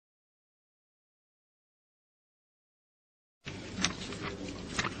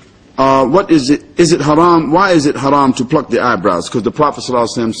what is it? Is it haram? Why is it haram to pluck the eyebrows? Because the Prophet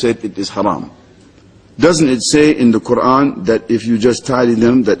ﷺ said it is haram. Doesn't it say in the Quran that if you just tidy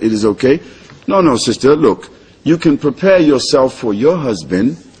them that it is okay? No, sister, look. You can prepare yourself for your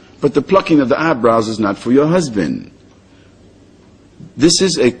husband, but the plucking of the eyebrows is not for your husband. This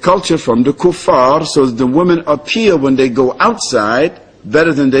is a culture from the kuffar, so the women appear when they go outside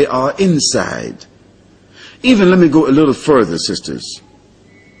better than they are inside. Even let me go a little further, sisters.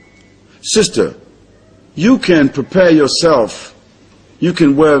 Sister, you can prepare yourself. You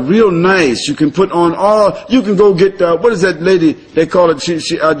can wear real nice. You can put on all. You can go get what is that lady? They call it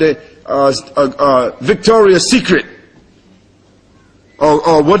Victoria's Secret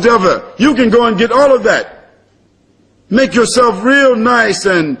or whatever. You can go and get all of that. Make yourself real nice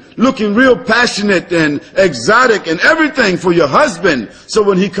and looking real passionate and exotic and everything for your husband. So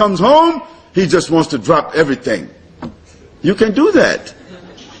when he comes home, he just wants to drop everything. You can do that.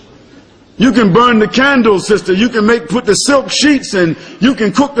 You can burn the candles, sister. You can put the silk sheets, and you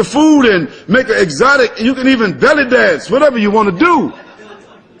can cook the food and make it exotic. You can even belly dance, whatever you want to do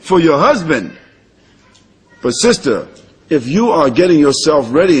for your husband. But sister, if you are getting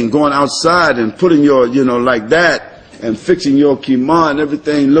yourself ready and going outside and putting your, like that, and fixing your kima and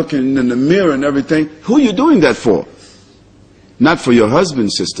everything, looking in the mirror and everything, who are you doing that for? Not for your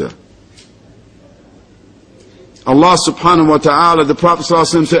husband, sister. Allah subhanahu wa ta'ala, the Prophet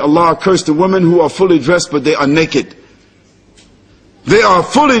ﷺ said, Allah cursed the women who are fully dressed but they are naked. They are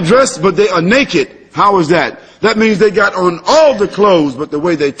fully dressed but they are naked. How is that? That means they got on all the clothes, but the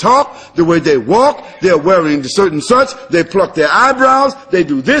way they talk, the way they walk, they're wearing certain such, they pluck their eyebrows, they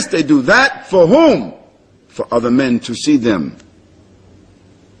do this, they do that. For whom? For other men to see them.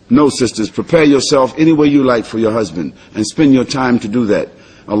 No, sisters, prepare yourself any way you like for your husband and spend your time to do that.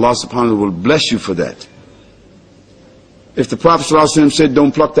 Allah subhanahu wa ta'ala will bless you for that. If the Prophet ﷺ said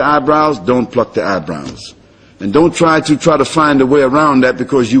don't pluck the eyebrows, don't pluck the eyebrows. And don't try to find a way around that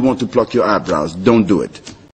because you want to pluck your eyebrows. Don't do it.